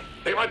they?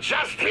 They were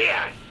just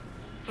here.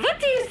 What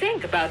do you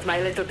think about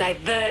my little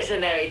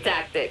diversionary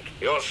tactic?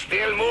 You're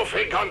still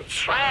moving on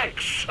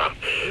tracks.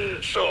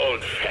 So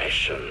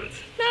old-fashioned.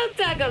 Now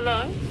tag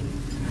along.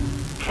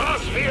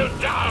 Force field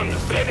down.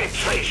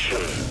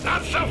 Penetration.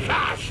 Not so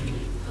fast.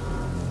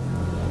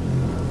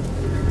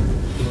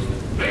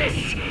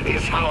 This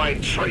is how I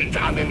treat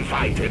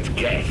uninvited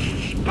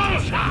guests.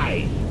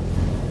 Bullseye.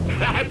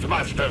 That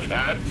must have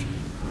hurt.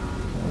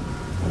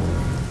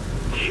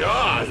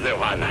 You're the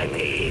one I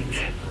need.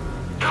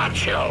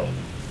 Got you.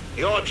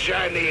 Your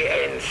journey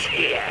ends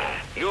here.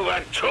 You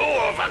were too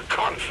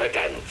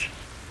overconfident.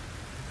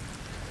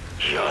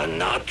 You're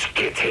not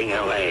getting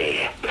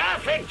away.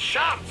 Perfect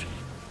shot!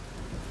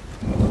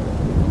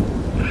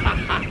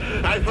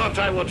 I thought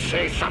I would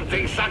say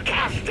something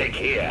sarcastic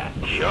here.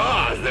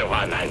 You're the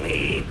one I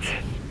need.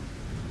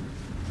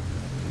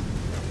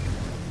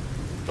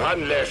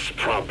 One less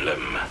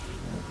problem.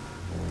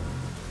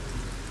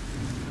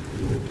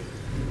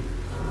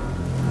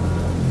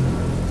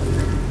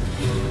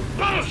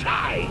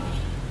 Bullseye!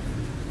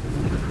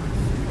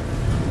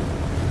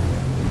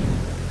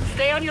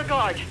 Stay on your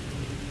guard.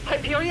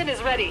 Hyperion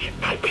is ready.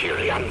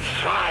 Hyperion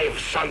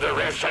thrives on the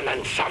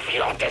resonance of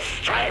your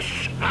distress.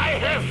 I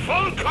have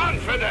full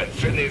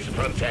confidence in his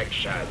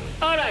protection.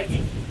 All right.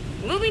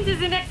 Moving to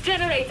the next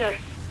generator.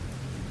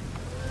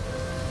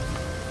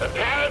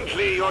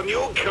 Apparently your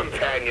new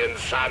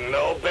companions are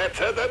no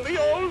better than the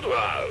old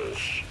ones.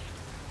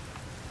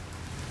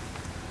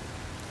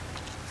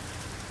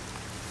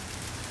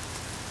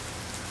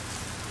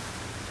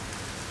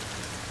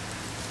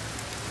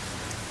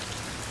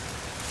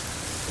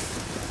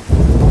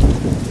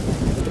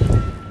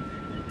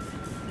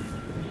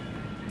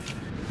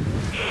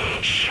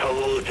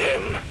 Show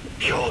them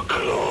your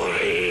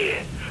glory.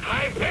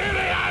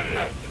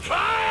 Hyperion!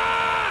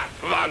 Fire!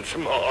 Once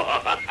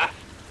more.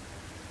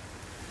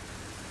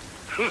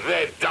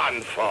 They're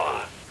done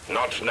for.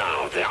 Not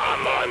now. There are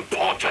more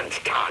important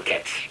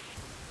targets.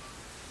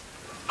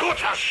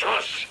 Guter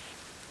Schuss!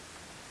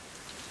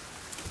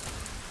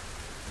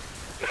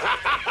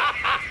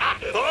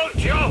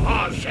 Hold your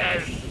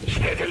horses!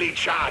 Steadily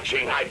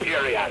charging,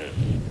 Hyperion.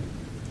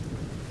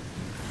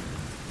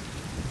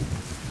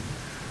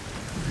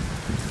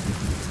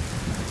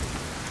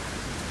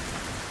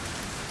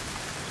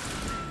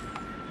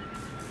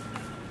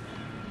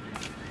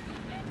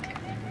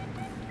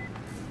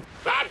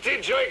 What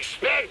did you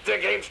expect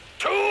against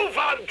two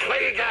Von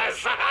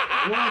Kriegers?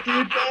 Вот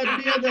и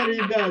победа,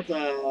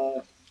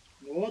 ребята!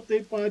 Вот и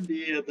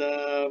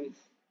победа!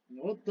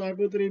 Вот так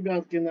вот,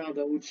 ребятки,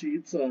 надо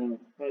учиться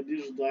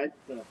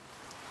побеждать-то.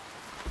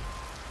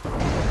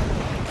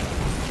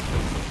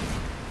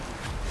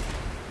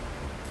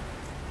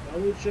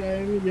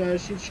 Получаем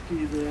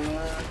ящички,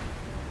 да.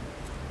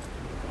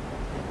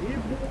 И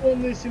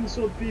боны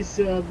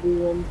 750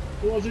 бон.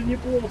 Тоже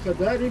неплохо,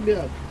 да,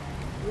 ребят?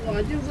 О,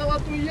 один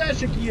золотой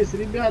ящик есть,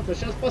 ребята.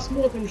 Сейчас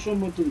посмотрим, что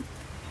мы тут.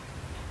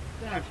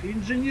 Так,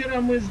 инженера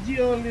мы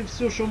сделали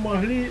все, что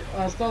могли.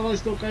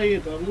 Осталось только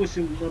это,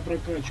 8 на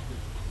прокачку.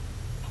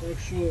 Так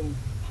что...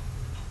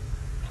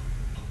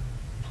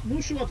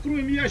 Ну что,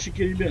 откроем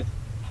ящики, ребят.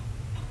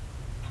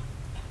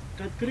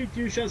 К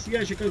открытию сейчас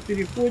ящиков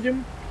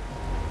переходим.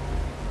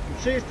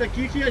 6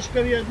 таких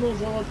ящиков и один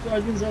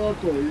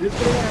золотой.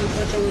 Открываем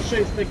сначала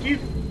 6 таких.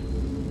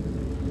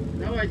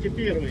 Давайте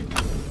первый.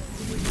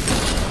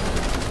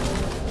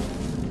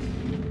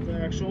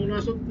 Так, что у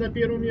нас тут на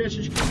первом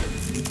ящичке?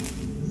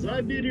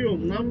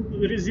 Заберем. Нам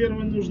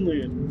резервы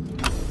нужны.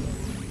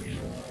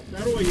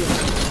 Второй ящик.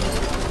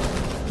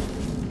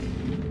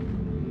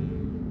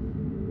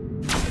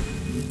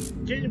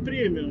 День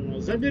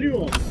премиума.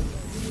 Заберем.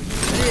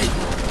 Третий.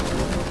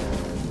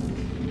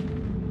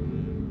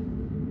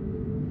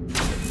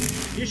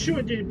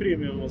 Еще день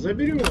премиума.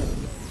 Заберем.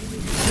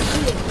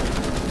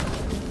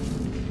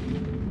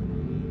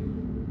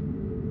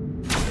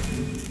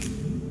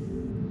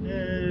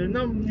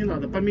 Нам не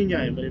надо.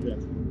 Поменяем, ребят.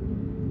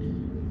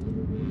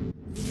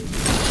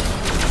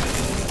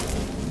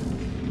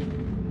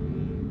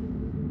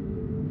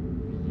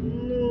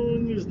 Ну,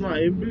 не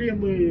знаю.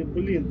 Эмблемы,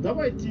 блин.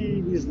 Давайте,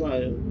 не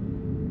знаю.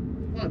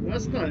 Ладно,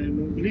 оставим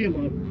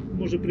эмблема.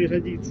 Может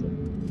пригодится.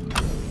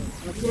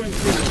 Откроем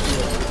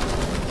следующее.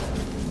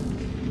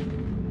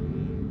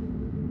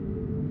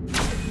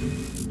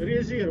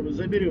 Резервы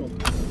заберем.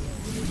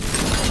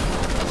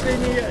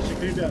 Последний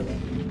ящик, ребята.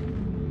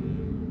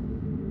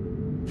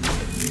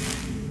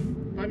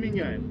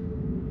 Поменяем.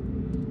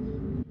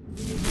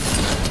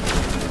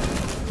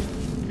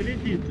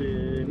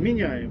 Кредиты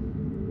меняем.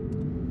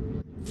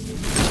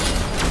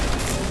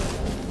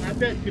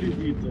 Опять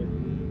кредиты.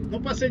 Ну,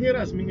 последний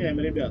раз меняем,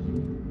 ребят.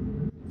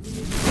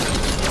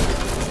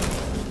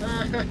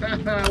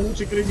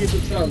 Лучше кредиты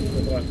сразу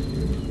забрать.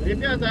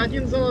 Ребята,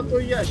 один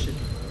золотой ящик.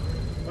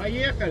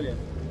 Поехали.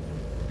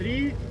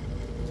 3,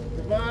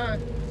 2,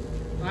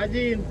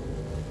 1.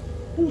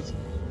 Пусть.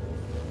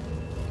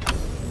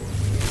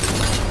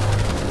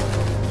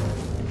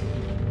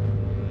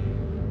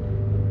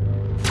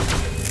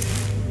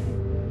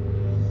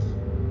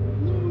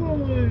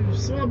 Ну,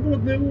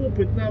 свободный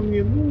опыт нам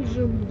не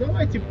нужен.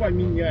 Давайте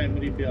поменяем,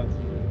 ребят.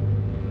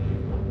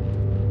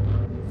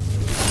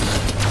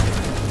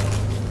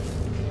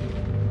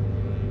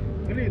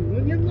 Блин, ну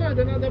не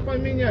надо, надо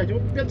поменять.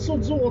 Вот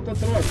 500 золота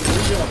тратим,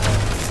 ребята.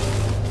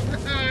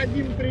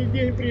 Один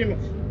день премиум.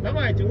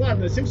 Давайте,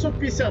 ладно,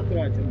 750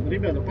 тратим,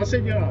 ребята,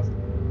 последний раз.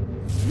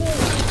 Ну,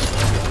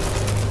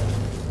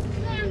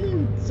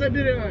 ну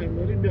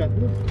собираем, ребят.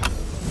 Ну,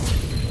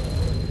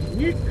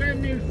 не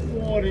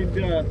камильфо,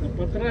 ребята.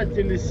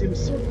 Потратили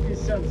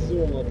 750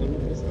 золота. Вы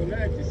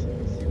представляете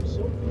себе?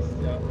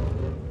 750.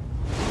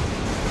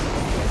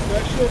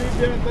 Так что,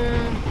 ребята,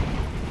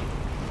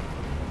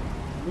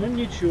 ну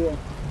ничего.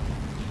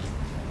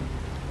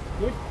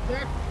 Хоть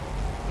так,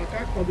 а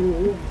как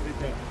по-другому,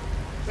 ребята.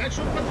 Так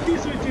что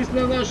подписывайтесь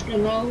на наш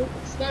канал,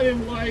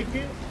 ставим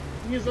лайки.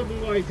 Не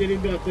забывайте,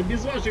 ребята,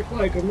 без ваших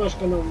лайков наш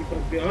канал не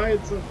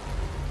продвигается.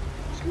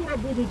 Скоро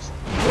будут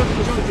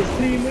продолжаться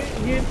стримы.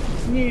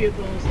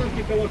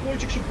 Ставьте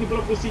колокольчик, чтобы не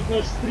пропустить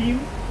наш стрим.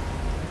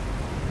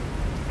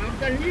 А в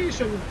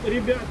дальнейшем,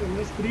 ребята,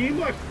 на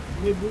стримах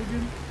мы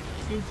будем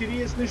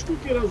интересные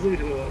штуки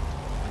разыгрывать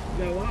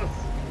для вас,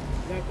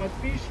 для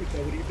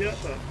подписчиков,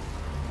 ребята.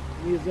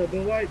 Не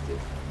забывайте.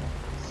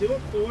 Все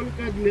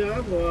только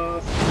для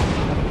вас.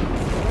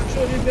 Так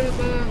что,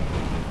 ребята,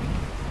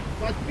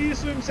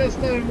 подписываемся,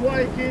 ставим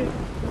лайки.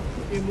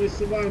 И мы с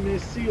вами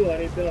сила,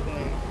 ребята.